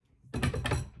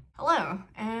Hello,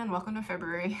 and welcome to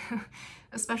February.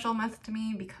 A special month to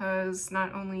me because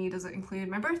not only does it include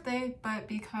my birthday, but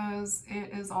because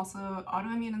it is also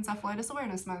Autoimmune Encephalitis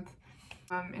Awareness Month.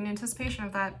 In anticipation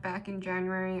of that, back in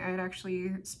January, I had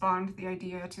actually spawned the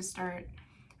idea to start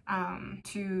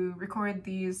to record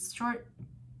these short,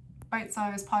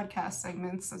 bite-sized podcast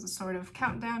segments as a sort of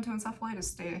countdown to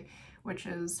Encephalitis Day, which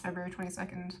is February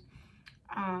 22nd.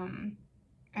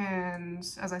 And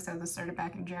as I said, this started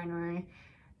back in January.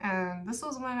 And this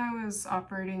was when I was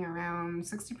operating around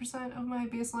 60% of my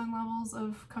baseline levels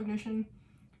of cognition.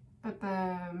 But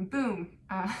then, boom,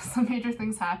 some major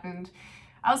things happened.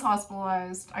 I was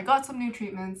hospitalized, I got some new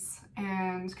treatments,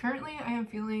 and currently I am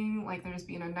feeling like there's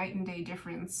been a night and day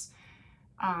difference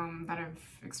that I've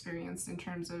experienced in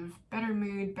terms of better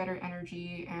mood, better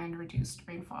energy, and reduced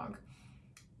brain fog.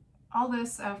 All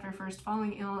this after first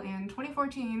falling ill in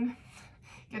 2014,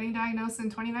 getting diagnosed in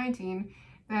 2019,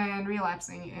 then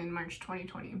relapsing in March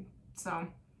 2020. So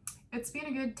it's been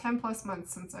a good 10 plus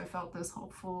months since I felt this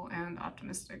hopeful and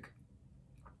optimistic.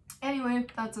 Anyway,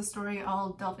 that's a story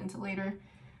I'll delve into later.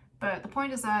 But the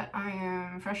point is that I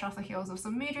am fresh off the heels of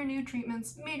some major new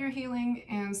treatments, major healing,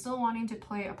 and still wanting to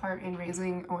play a part in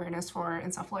raising awareness for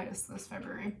encephalitis this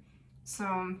February.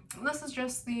 So this is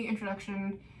just the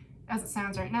introduction. As it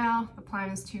stands right now, the plan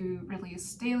is to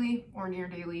release daily or near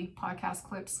daily podcast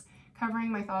clips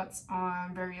covering my thoughts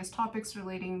on various topics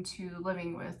relating to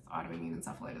living with autoimmune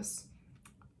encephalitis.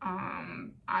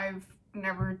 I've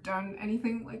never done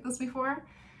anything like this before,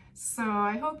 so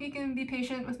I hope you can be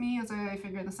patient with me as I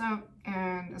figure this out,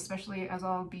 and especially as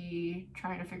I'll be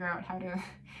trying to figure out how to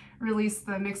release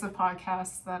the mix of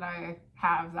podcasts that I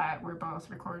have that were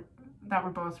both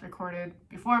recorded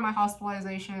before my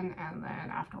hospitalization and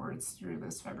then afterwards through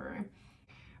this February.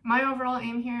 My overall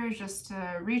aim here is just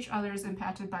to reach others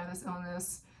impacted by this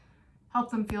illness,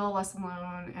 help them feel less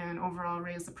alone, and overall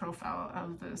raise the profile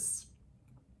of this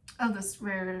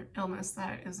rare illness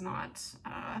that is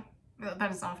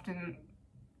often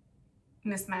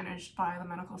mismanaged by the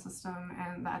medical system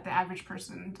and that the average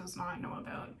person does not know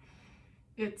about.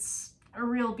 It's a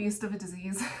real beast of a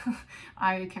disease.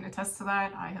 I can attest to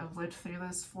that. I have lived through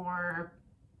this for,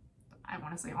 I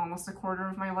want to say, almost a quarter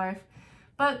of my life.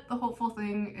 But the hopeful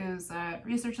thing is that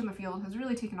research in the field has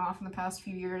really taken off in the past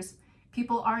few years.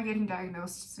 People are getting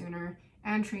diagnosed sooner,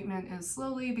 and treatment is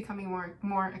slowly becoming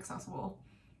more accessible.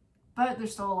 But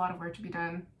there's still a lot of work to be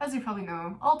done, as you probably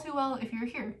know all too well if you're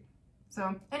here.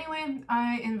 So anyway,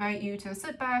 I invite you to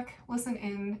sit back, listen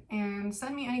in, and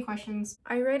send me any questions.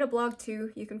 I write a blog too.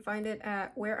 You can find it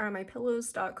at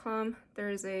wherearemypillows.com.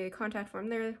 There's a contact form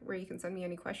there where you can send me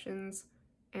any questions,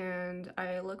 and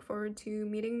I look forward to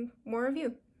meeting more of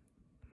you.